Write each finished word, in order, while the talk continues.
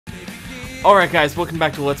Alright guys, welcome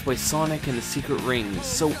back to Let's Play Sonic and the Secret Rings.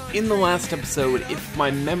 So in the last episode, if my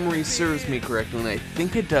memory serves me correctly, and I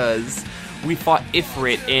think it does, we fought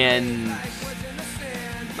Ifrit and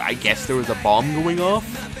I guess there was a bomb going off.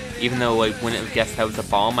 Even though I wouldn't have guessed that was a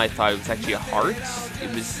bomb, I thought it was actually a heart. It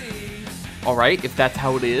was alright, if that's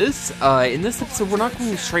how it is. In this episode, we're not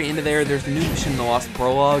going straight into there. There's a new mission in the Lost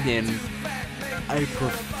Prologue, and I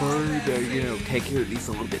prefer to, take care of these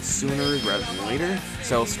a little bit sooner rather than later.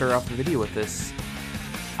 So I'll start off the video with this.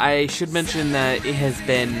 I should mention that it has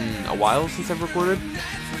been a while since I've recorded.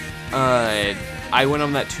 I went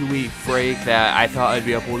on that 2-week break that I thought I'd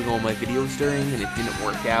be uploading all my videos during, and it didn't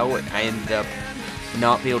work out. I ended up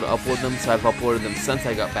not being able to upload them, so I've uploaded them since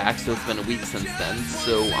I got back, so it's been a week since then.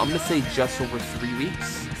 So I'm going to say just over 3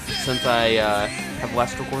 weeks since I have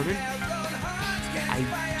last recorded. I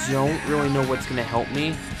don't really know what's going to help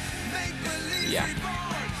me. Yeah.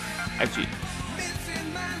 Actually.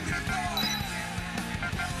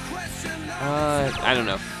 I don't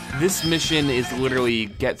know. This mission is literally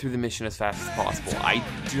get through the mission as fast as possible. I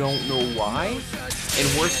don't know why.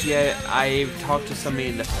 And worse yet, I've talked to somebody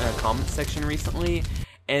in the comments section recently,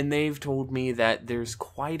 and they've told me that there's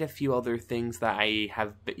quite a few other things that I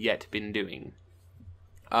have yet been doing.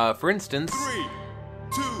 For instance... 3,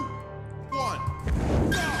 2, 1,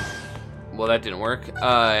 go! Well, that didn't work.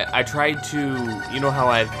 I tried to... You know how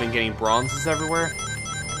I've been getting bronzes everywhere?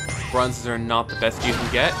 Bronzes are not the best you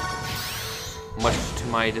can get. Much to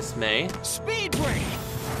my dismay. Speed break!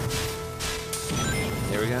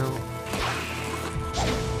 There we go.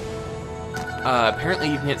 Apparently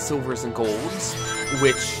you can get silvers and golds,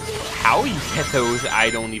 which, how you get those, I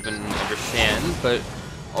don't even understand, but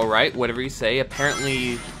alright, whatever you say.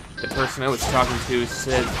 Apparently, the person I was talking to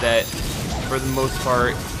said that, for the most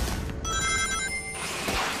part...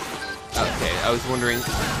 Okay, I was wondering...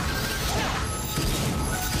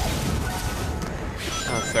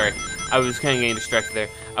 Oh, sorry. I was kind of getting distracted there.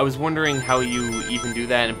 I was wondering how you even do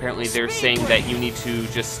that, and apparently they're saying that you need to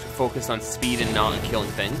just focus on speed and not on killing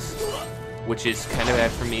things. Which is kind of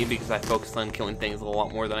bad for me, because I focus on killing things a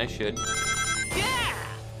lot more than I should. Yeah!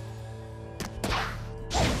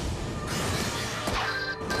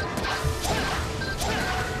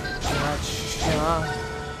 Gotcha.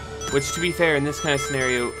 Which, to be fair, in this kind of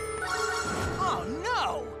scenario... Oh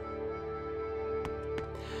no!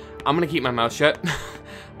 I'm gonna keep my mouth shut.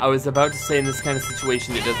 I was about to say in this kind of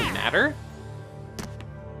situation it doesn't matter.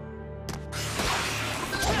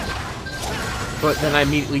 But then I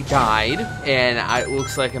immediately died, and it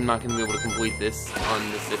looks like I'm not going to be able to complete this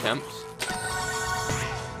on this attempt.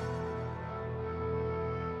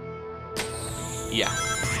 Yeah.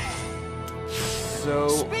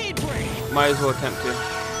 So, might as well attempt to.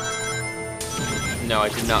 No, I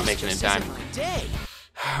did not make it in time.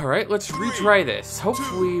 Alright, let's retry this.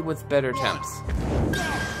 Hopefully with better attempts.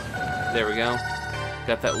 There we go.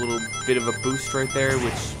 Got that little bit of a boost right there,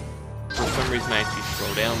 which for some reason I actually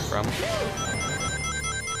slow down from.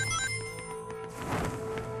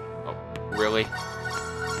 Oh, really?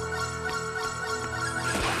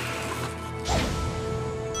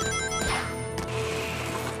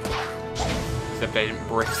 Except I didn't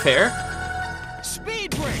break there.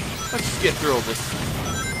 Speed break! Let's just get through all this.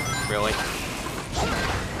 Really?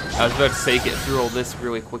 I was about to say get through all this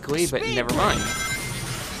really quickly, but never mind.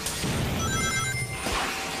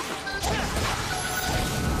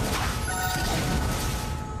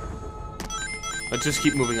 Let's just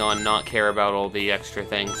keep moving on, not care about all the extra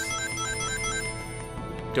things.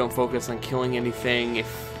 Don't focus on killing anything.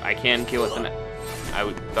 If I can kill it, then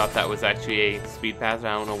I thought that was actually a speed pass,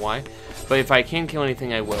 I don't know why. But if I can kill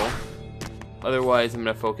anything, I will. Otherwise, I'm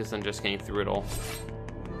going to focus on just getting through it all.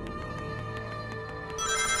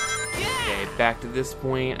 Okay, back to this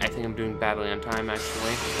point. I think I'm doing badly on time,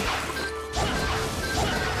 actually.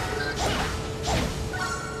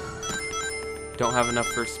 Don't have enough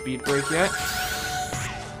for a speed break yet.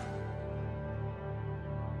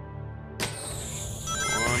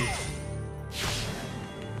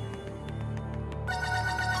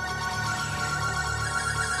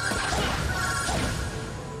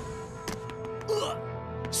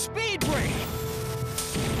 Speed break!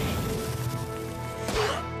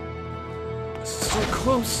 So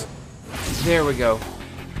close. There we go.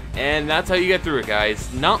 And that's how you get through it,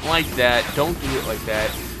 guys. Not like that. Don't do it like that.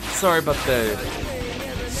 Sorry about the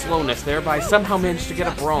slowness there, but I somehow managed to get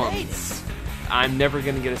a bronze. I'm never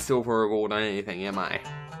going to get a silver or gold on anything, am I?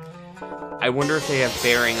 I wonder if they have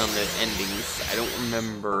bearing on the endings. I don't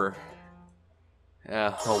remember.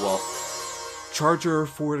 Oh well. Charger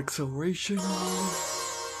forward acceleration.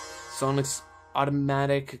 Sonic's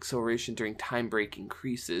automatic acceleration during time break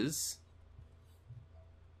increases.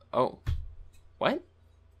 Oh, What?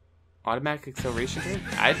 Automatic acceleration turn?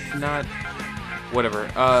 I did not... Whatever.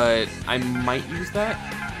 I might use that.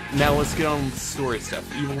 Now let's get on with the story stuff.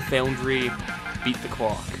 Evil Foundry, beat the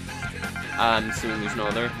clock. I'm assuming there's no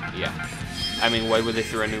other? Yeah. I mean, why would they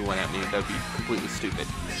throw a new one at me? That would be completely stupid.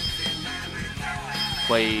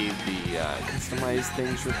 Play the customized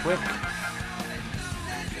things real quick.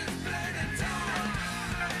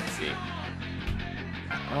 Let's see.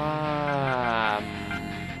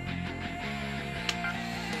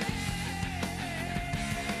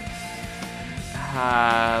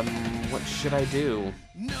 What should I do?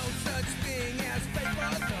 No such thing as fate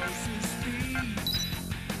for those who speed.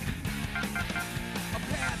 A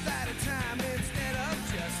path at a time instead of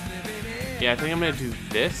just living in. Yeah, I think I'm gonna do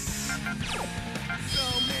this. So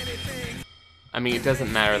many things. I mean, it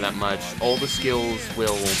doesn't matter that much. All the skills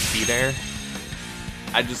will be there.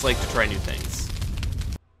 I just like to try new things.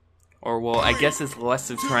 Or, well, I guess it's less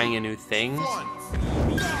of trying a new thing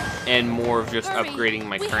and more of just upgrading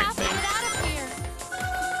my current thing.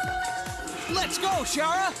 Let's go,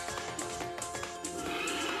 Shara.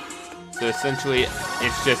 So essentially,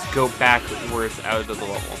 it's just go backwards out of the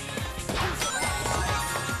level.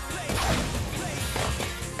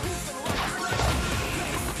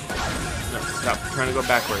 No, stop trying to go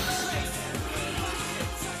backwards.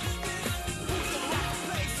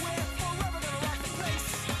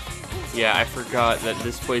 Yeah, I forgot that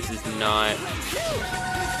this place is not...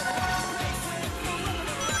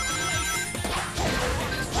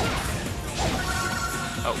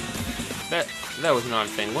 Oh, that was not a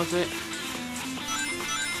thing, was it?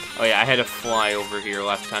 Oh yeah, I had to fly over here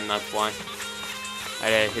last time, that's why. I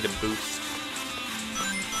had to hit a boost.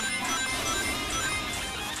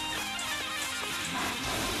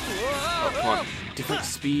 Oh, come on. Different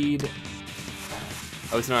speed.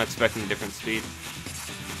 I was not expecting a different speed.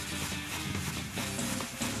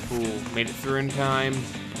 Ooh, made it through in time.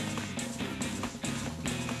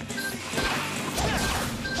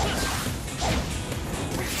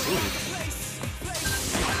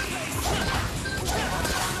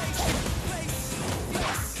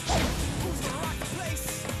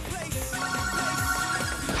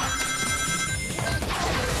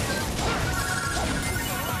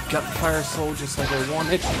 Got the fire soul just like I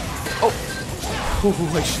wanted. Oh!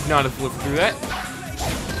 Ooh, I should not have lived through that.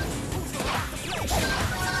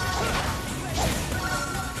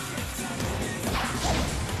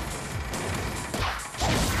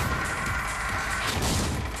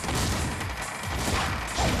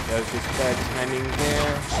 That was just bad timing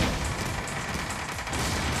there.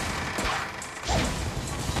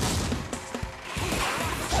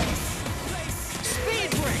 Speed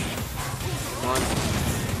break. Come on.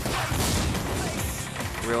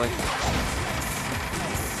 Really?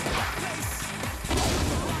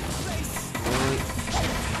 Really?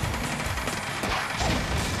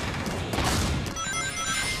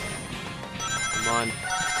 Come on.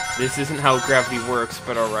 This isn't how gravity works,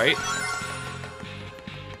 but alright.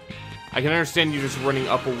 I can understand you just running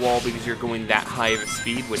up a wall because you're going that high of a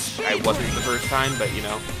speed, which I wasn't the first time, but you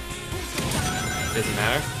know. Doesn't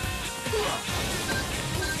matter.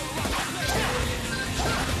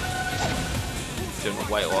 Did a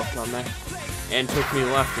white locked on there. And took me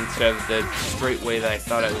left instead of the straight way that I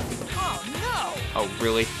thought I would. Oh no! Oh,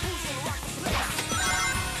 really?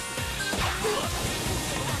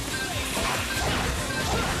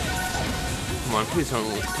 Come on, please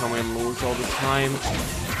don't tell me I'm gonna lose all this time.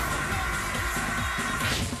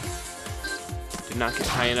 Did not get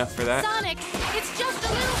high enough for that. Sonic, it's just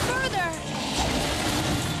a little further.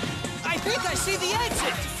 I think I see the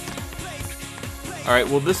exit. Alright,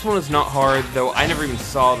 well this one is not hard, though I never even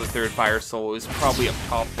saw the third fire soul. It was probably up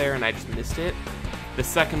top there and I just missed it. The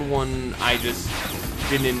second one I just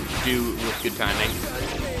didn't do with good timing.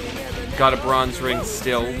 Got a bronze ring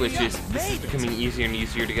still, which is, this is becoming easier and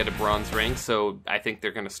easier to get a bronze ring, so I think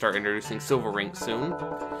they're going to start introducing silver rings soon.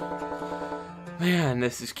 Man,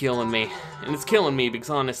 this is killing me. And it's killing me because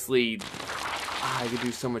honestly, I could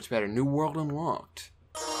do so much better. New world unlocked.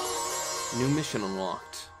 New mission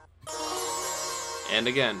unlocked. And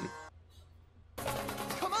again.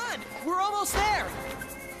 Come on, we're almost there.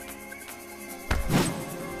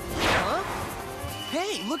 Huh?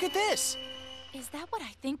 Hey, look at this. Is that what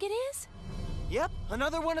I think it is? Yep,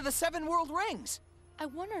 another one of the 7 world rings. I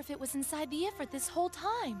wonder if it was inside the Ifrit this whole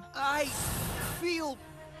time. I feel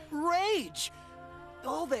rage.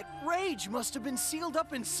 All that rage must have been sealed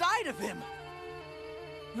up inside of him.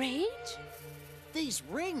 Rage? These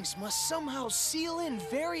rings must somehow seal in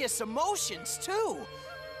various emotions, too.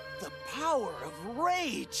 The power of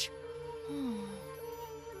rage.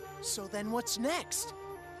 So then what's next?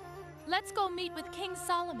 Let's go meet with King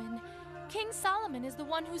Solomon. King Solomon is the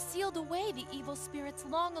one who sealed away the evil spirits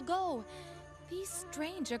long ago. These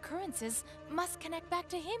strange occurrences must connect back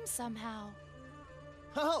to him somehow.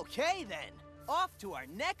 Okay then, off to our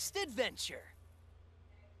next adventure.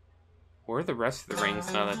 Where are the rest of the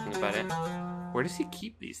rings now that I think about it? Where does he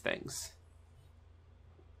keep these things?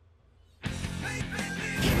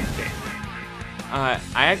 Okay. I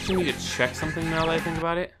actually need to check something now that I think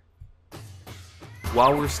about it.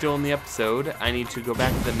 While we're still in the episode, I need to go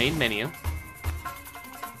back to the main menu.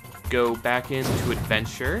 Go back into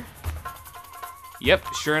Adventure.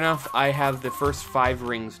 Yep, sure enough, I have the first 5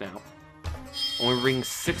 rings now. Only rings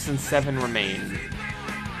 6 and 7 remain.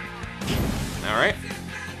 Alright.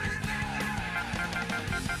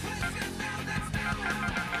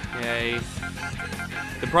 Okay.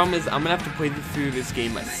 The problem is I'm gonna have to play through this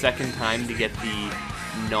game a second time to get the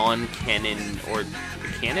non-canon or the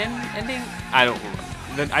canon ending? I don't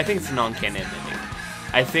remember. I think it's a non-canon ending.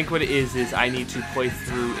 I think what it is I need to play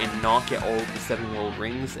through and not get all of the 7 world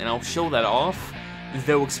rings, and I'll show that off.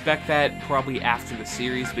 They'll expect that probably after the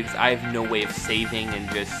series because I have no way of saving and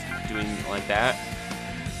just doing it like that.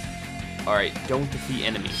 Alright, don't defeat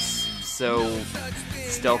enemies. So,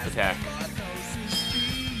 stealth attack.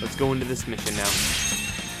 Let's go into this mission now.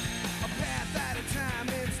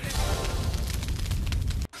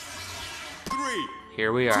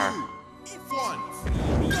 Here we are.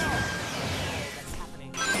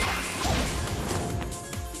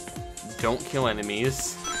 Don't kill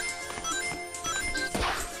enemies.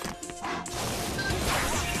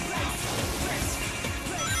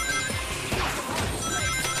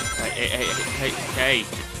 Hey,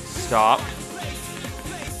 stop.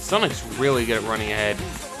 Sonic's really good at running ahead.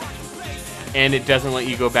 And it doesn't let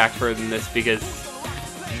you go back further than this because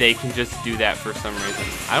they can just do that for some reason.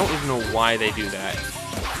 I don't even know why they do that.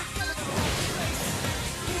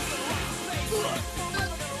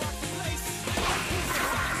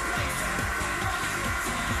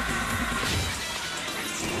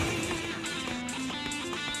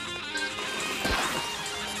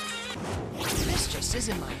 This just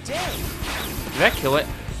isn't my day. Did that kill it?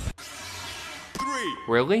 3,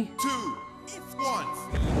 Really? 2, 1.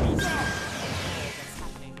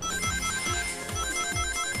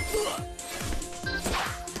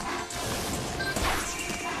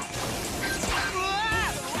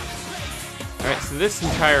 Alright, so this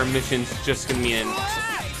entire mission's just gonna be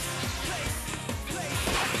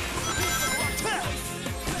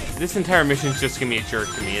This entire mission's just gonna be a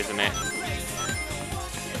jerk to me, isn't it?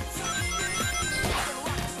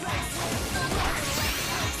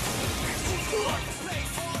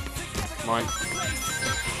 Come on.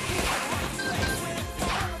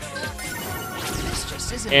 This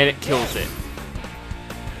just isn't And it kills it.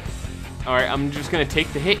 Alright, I'm just gonna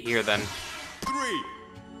take the hit here then. 3,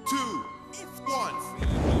 2,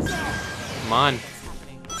 1. Come on.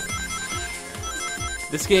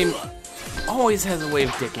 This game always has a way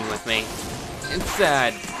of dicking with me. It's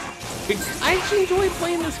sad. Because I actually enjoy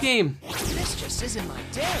playing this game. This just isn't my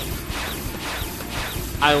day.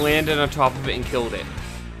 I landed on top of it and killed it.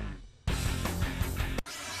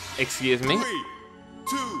 Excuse me? 3,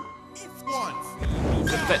 2, 1.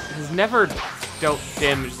 But that has never dealt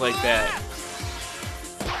damage like that.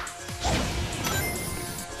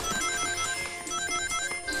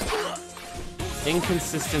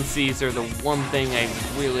 Inconsistencies are the one thing I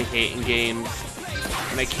really hate in games.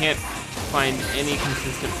 And I can't find any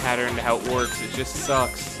consistent pattern to how it works. It just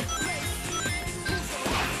sucks.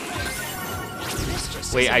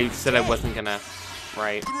 Wait, I said I wasn't gonna.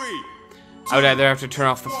 Right. 3, I would either have to turn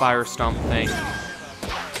off the fire stomp thing.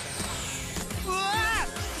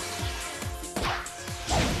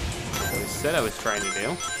 I said I was trying to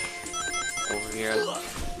do. Over here.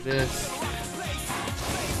 This.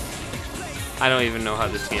 I don't even know how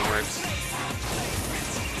this game works.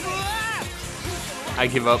 I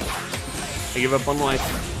give up. I give up on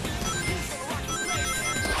life.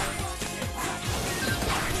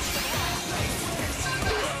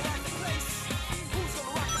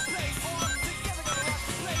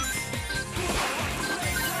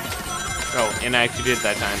 Oh, and I actually did it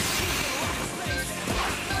that time.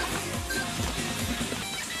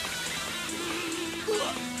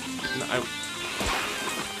 No,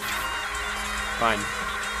 Fine.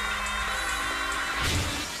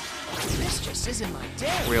 This just isn't my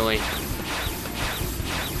day. Really?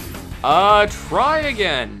 Try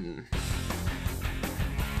again.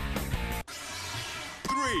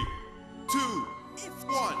 3, 2,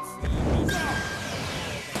 1.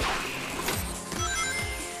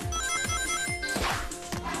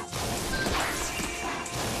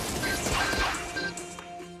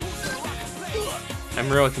 I'm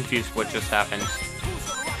really confused what just happened.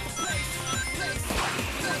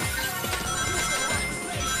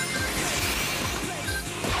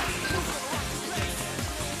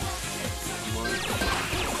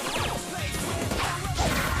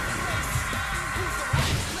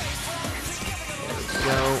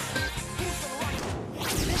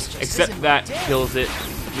 Except isn't that dead. kills it,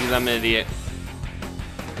 because I'm an idiot.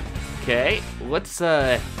 Okay, let's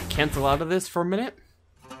cancel out of this for a minute.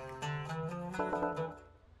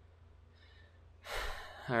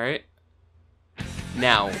 Alright.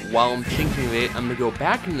 Now, while I'm thinking of it, I'm gonna go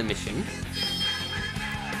back in the mission.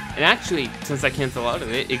 And actually, since I cancel out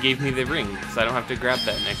of it, it gave me the ring, so I don't have to grab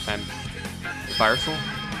that next time. Fire Soul?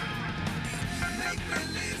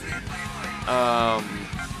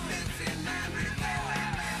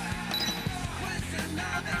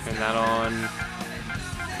 Turn that on.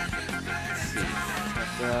 Let's see.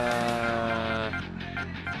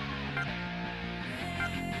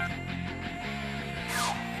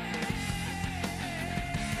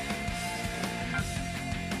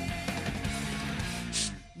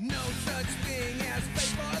 No such thing as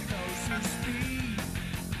fate for those who speed.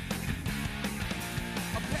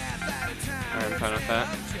 A path at a time. Alright, I'm fine with that.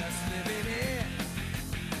 Just living it.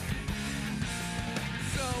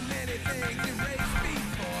 So many things erase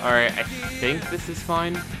before. Alright, I think this is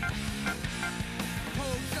fine.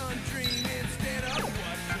 Hopes on dream instead of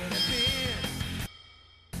what could have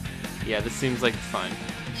been. Yeah, this seems like it's fine.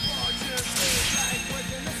 Fortunately, life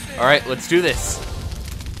wasn't the same. Alright, let's do this.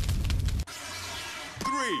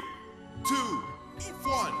 3, 2,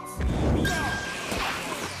 1.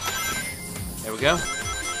 There we go.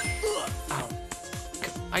 Ow.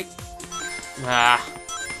 Ah.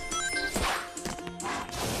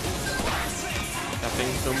 That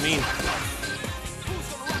thing's so mean.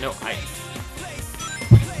 No,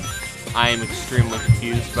 I am extremely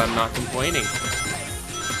confused, but I'm not complaining.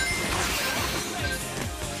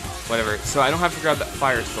 Whatever. So I don't have to grab that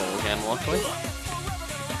Fire Soul again, luckily.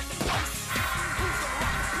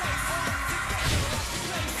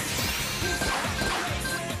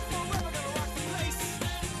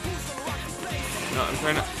 No, I'm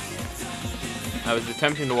trying to... I was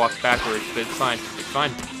attempting to walk backwards, but it's fine. It's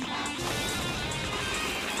fine.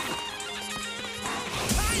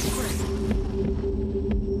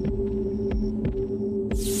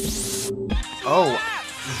 Oh,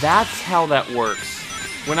 that's how that works.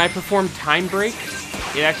 When I perform Time Break,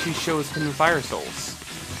 it actually shows hidden Fire Souls.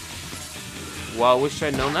 Well, I wish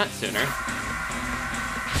I'd known that sooner.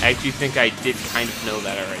 I actually think I did kind of know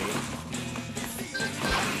that already.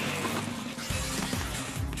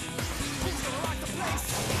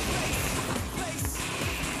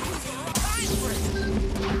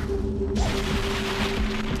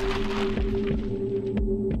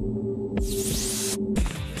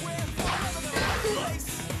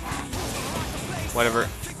 Whatever.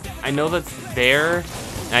 I know that's there,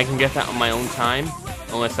 and I can get that on my own time,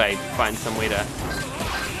 unless I find some way to...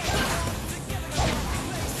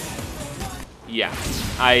 Yeah,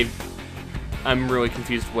 I'm really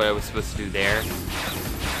confused what I was supposed to do there.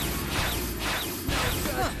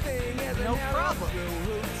 No problem.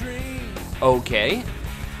 Okay.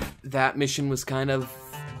 That mission was kind of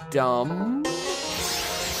dumb.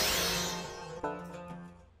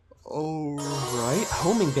 Alright.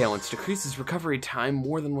 Homing balance decreases recovery time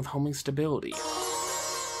more than with homing stability.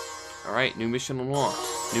 Alright, new mission unlocked.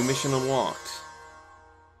 New mission unlocked.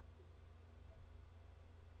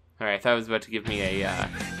 Alright, I thought it was about to give me a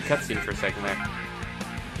cutscene for a second there.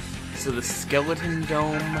 So the Skeleton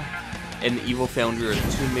Dome and the Evil Foundry are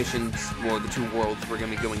the two missions, or the two worlds we're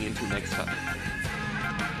going to be going into next time.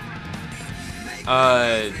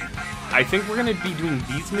 I think we're going to be doing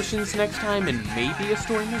these missions next time and maybe a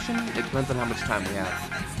story mission. It depends on how much time we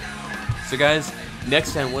have. So guys,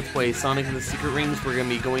 next time let's play Sonic and the Secret Rings. We're going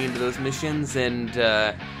to be going into those missions and,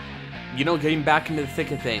 you know, getting back into the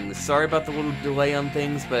thick of things. Sorry about the little delay on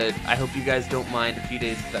things, but I hope you guys don't mind a few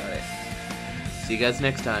days without it. See you guys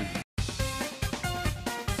next time.